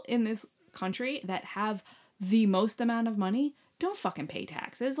people in this country that have the most amount of money don't fucking pay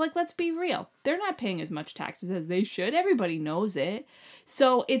taxes. Like, let's be real. They're not paying as much taxes as they should. Everybody knows it.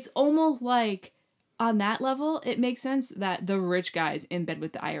 So it's almost like, on that level, it makes sense that the rich guy's in bed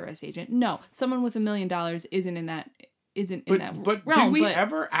with the IRS agent. No, someone with $1 million isn't in that realm. But did we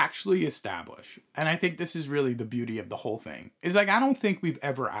ever actually establish, and I think this is really the beauty of the whole thing, is like, I don't think we've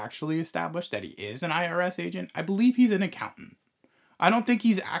ever actually established that he is an IRS agent. I believe he's an accountant. I don't think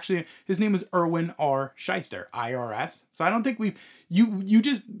he's actually, his name is Erwin R. Shyster, IRS. So I don't think you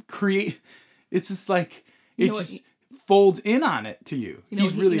just create, it's just like, it just folds in on it to you.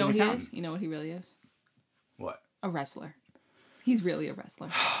 He's really an accountant. You know what he really is? What? A wrestler. He's really a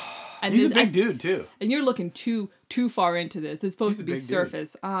wrestler. And he's a big dude, too. And you're looking too far into this. It's supposed to be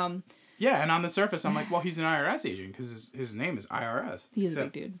surface. Yeah, and on the surface, I'm like, well, he's an IRS agent because his name is IRS. He's a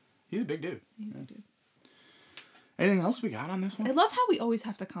big dude. He's a big dude. Anything else we got on this one? I love how we always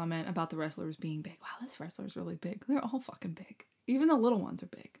have to comment about the wrestlers being big. Wow, this wrestler's really big. They're all fucking big. Even the little ones are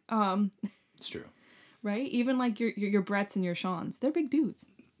big. It's true. Right? Even like your Bretts and your Shawns. They're big dudes.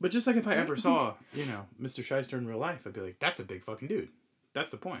 But just like if I ever saw, Mr. Shyster in real life, I'd be like, that's a big fucking dude.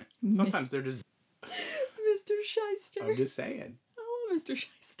 That's the point. Sometimes they're just... Mr. Shyster. I'm just saying. Hello, Mr.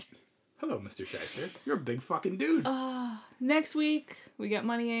 Shyster. Hello, Mr. Shyster. You're a big fucking dude. Next week, we got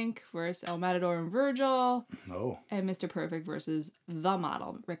Money Inc. versus El Matador and Virgil. Oh. And Mr. Perfect versus the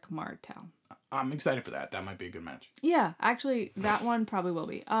model, Rick Martel. I'm excited for that. That might be a good match. Yeah, actually, that one probably will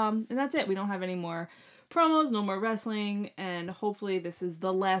be. And that's it. We don't have any more promos, no more wrestling, and hopefully this is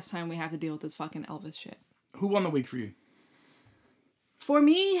the last time we have to deal with this fucking Elvis shit. Who won the week for you? For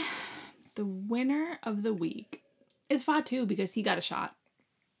me, the winner of the week is Fatu because he got a shot.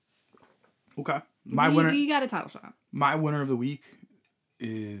 Okay. He got a title shot. My winner of the week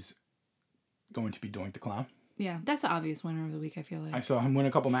is going to be Doink the Clown. Yeah, that's the obvious winner of the week, I feel like. I saw him win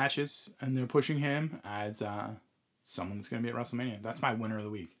a couple matches, and they're pushing him as someone that's going to be at WrestleMania. That's my winner of the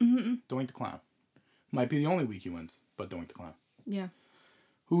week. Mm-hmm. Doink the Clown. Might be the only week he wins, but Doink the Clown. Yeah.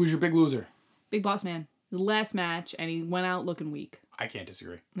 Who was your big loser? Big Boss Man. The last match, and he went out looking weak. I can't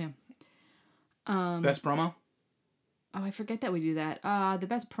disagree. Yeah. Best promo? Oh, I forget that we do that. The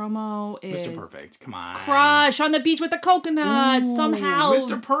best promo is... Mr. Perfect. Come on. Crush on the beach with the coconut. Ooh, somehow.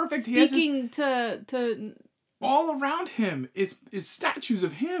 Mr. Perfect. Speaking to... All around him is statues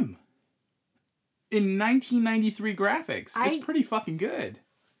of him. In 1993 graphics. It's pretty fucking good.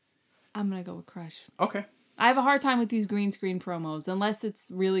 I'm going to go with Crush. Okay. I have a hard time with these green screen promos, unless it's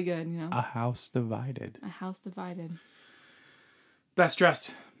really good, A house divided. A house divided. Best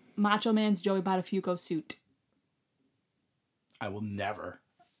dressed. Macho Man's Joey Buttafuoco suit. I will never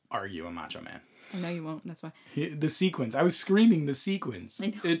argue a Macho Man. I know you won't. That's why. The sequence. I was screaming the sequence. I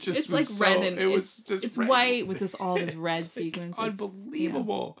know. It just it's was like so, red and it's red. white with all this red sequence.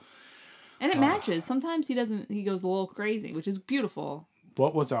 Unbelievable. And it matches. Sometimes he doesn't. He goes a little crazy, which is beautiful.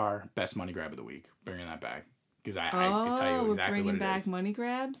 What was our best money grab of the week? Bringing that back. Because I can tell you exactly what it is. We're bringing back money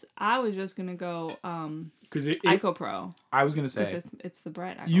grabs. I was just going to go Ico Pro. I was going to say. It's the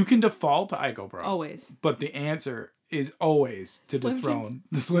Bret. You can default to Ico Pro. Always. But the answer is always to dethrone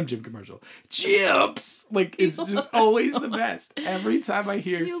the Slim Jim commercial. Chips! Like, it's just always the best. Every time I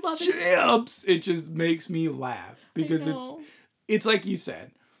hear chips, it just makes me laugh. Because it's like you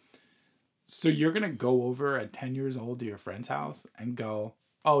said. So you're going to go over at 10 years old to your friend's house and go,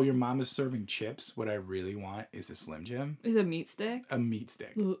 oh, your mom is serving chips. What I really want is a Slim Jim. Is a meat stick? A meat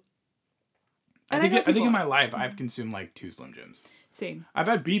stick. I think in my life, I've consumed like 2 Slim Jims. Same. I've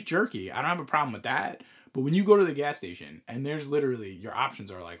had beef jerky. I don't have a problem with that. But when you go to the gas station and there's literally, your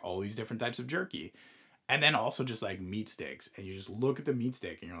options are like all these different types of jerky. And then also just like meat sticks. And you just look at the meat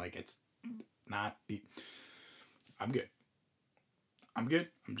stick and you're like, it's not beef. I'm good. I'm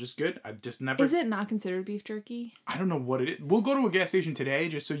just good. I've just never... Is it not considered beef jerky? I don't know what it is. We'll go to a gas station today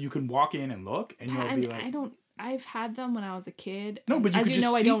just so you can walk in and look. And you'll be like... I've had them when I was a kid. No, but you could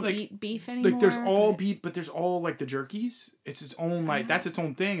just see... I don't eat beef anymore. Like, there's all beef, but there's all, like, the jerkies. It's its own, like... That's its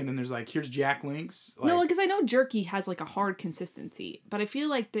own thing. And then there's, like, here's Jack Link's. Like, no, because I know jerky has, like, a hard consistency. But I feel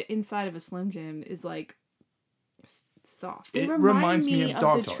like the inside of a Slim Jim is, like... soft. It reminds me of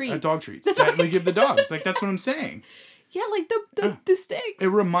dog treats that we give the dogs. Like, that's what I'm saying. Yeah, like the sticks. It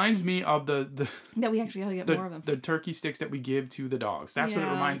reminds me of the that we actually gotta get more of them. The turkey sticks that we give to the dogs. That's what it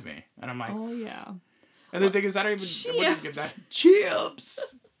reminds me. And I'm like, oh yeah. And the thing is, I don't even give that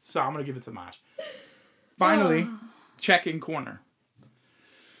chips. So I'm gonna give it to Maj. Finally, check-in corner.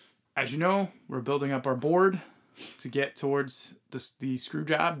 As you know, we're building up our board to get towards the screw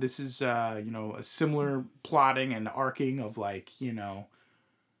job. This is a similar plotting and arcing of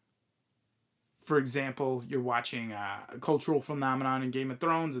for example, you're watching a cultural phenomenon in Game of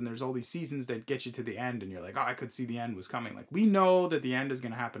Thrones, and there's all these seasons that get you to the end, and you're like, oh, I could see the end was coming. Like, we know that the end is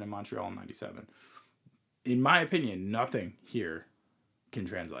going to happen in Montreal in 97. In my opinion, nothing here can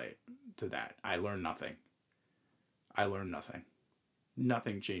translate to that. I learned nothing.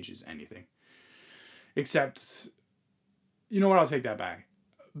 Nothing changes anything. Except, you know what? I'll take that back.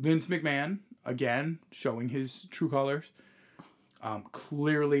 Vince McMahon, again, showing his true colors,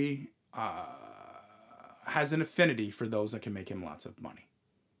 clearly... has an affinity for those that can make him lots of money.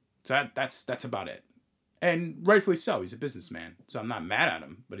 So that's about it. And rightfully so. He's a businessman. So I'm not mad at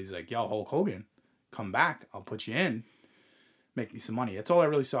him. But he's like, yo, Hulk Hogan, come back. I'll put you in. Make me some money. That's all I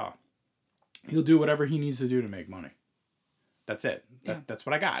really saw. He'll do whatever he needs to do to make money. That's it. That's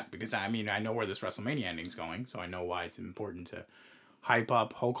what I got. Because, I mean, I know where this WrestleMania ending's going. So I know why it's important to hype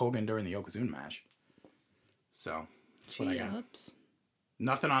up Hulk Hogan during the Yokozuna match. So that's what I got.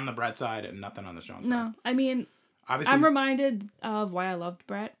 Nothing on the Bret side and nothing on the Shawn side. No, I mean, obviously, I'm reminded of why I loved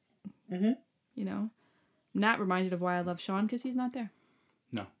Bret. Mm-hmm. I'm not reminded of why I love Shawn because he's not there.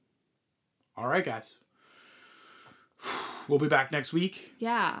 No. All right, guys. We'll be back next week.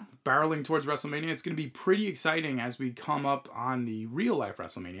 Yeah. Barreling towards WrestleMania. It's going to be pretty exciting as we come up on the real life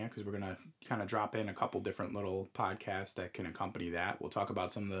WrestleMania, because we're going to kind of drop in a couple different little podcasts that can accompany that. We'll talk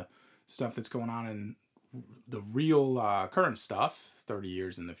about some of the stuff that's going on in the real current stuff 30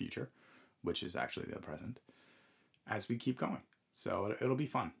 years in the future, which is actually the present, as we keep going. So it'll be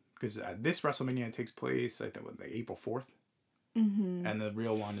fun, because this WrestleMania takes place, I think, like April 4th. Mm-hmm. And the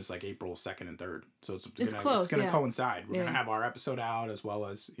real one is like April 2nd and 3rd. So it's going to coincide. We're going to have our episode out as well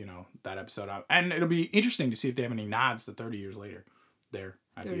as, that episode out. And it'll be interesting to see if they have any nods to 30 years later there.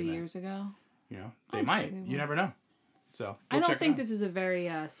 30 years ago? They might. You never know. So I don't think this is a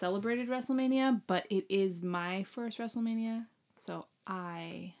very celebrated WrestleMania, but it is my first WrestleMania. So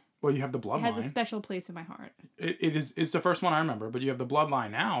Well, you have the bloodline. It has a special place in my heart. It's the first one I remember, but you have the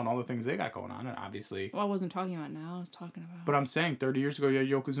bloodline now and all the things they got going on, and obviously. Well, I wasn't talking about now. I was talking about. But I'm saying 30 years ago, you had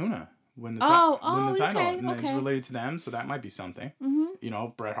Yokozuna win the title, and it's related to them, so that might be something. Mm-hmm.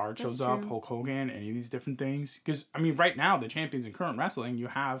 Bret Hart shows up, Hulk Hogan, any of these different things. Because right now the champions in current wrestling, you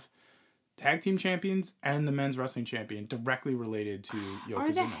have tag team champions and the men's wrestling champion directly related to Yokozuna.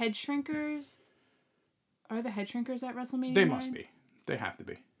 Are the head shrinkers at WrestleMania? They must be. They have to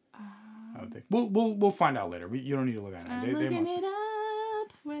be. I would think. We'll find out later. You don't need to look at it. They must be.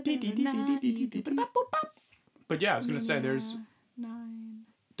 But yeah, I was gonna say there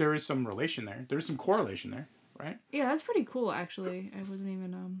is some relation there. There's some correlation there, right? Yeah, that's pretty cool. Actually, I wasn't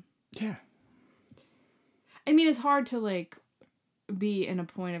even Yeah. I mean, it's hard to be in a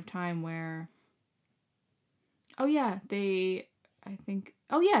point of time where. Oh yeah,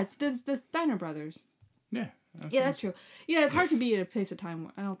 it's the Steiner brothers. Yeah. That's true. Yeah, it's hard to be at a place of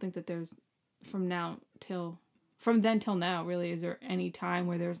time. I don't think that there's from then till now, really, is there any time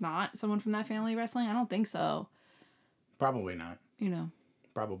where there's not someone from that family wrestling? I don't think so. Probably not.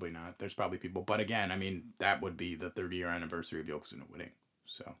 Probably not. There's probably people. But again, I mean, that would be the 30-year anniversary of Yokozuna winning.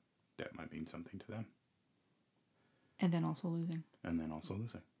 So that might mean something to them. And then also losing.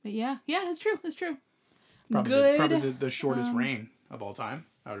 But yeah, it's true. Probably the shortest reign of all time,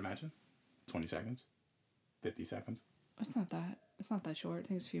 I would imagine. 20 seconds. 50 seconds. It's not that short. I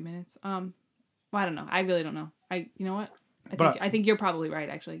think it's a few minutes. Well, I don't know. I really don't know. You know what? I think you're probably right,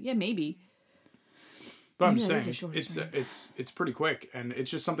 actually. Yeah, maybe. But I'm just saying, it's pretty quick, and it's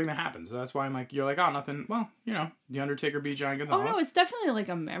just something that happens. So that's why I'm like, you're like, oh, nothing. Well, The Undertaker beat Giant Gonzalez. Oh no, it's definitely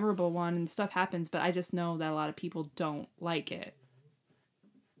a memorable one, and stuff happens. But I just know that a lot of people don't like it.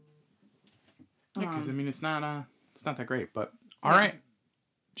 Yeah, because it's not that great. But all right,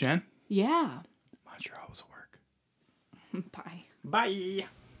 Jen. Yeah. Montreal was a work. Bye. Bye.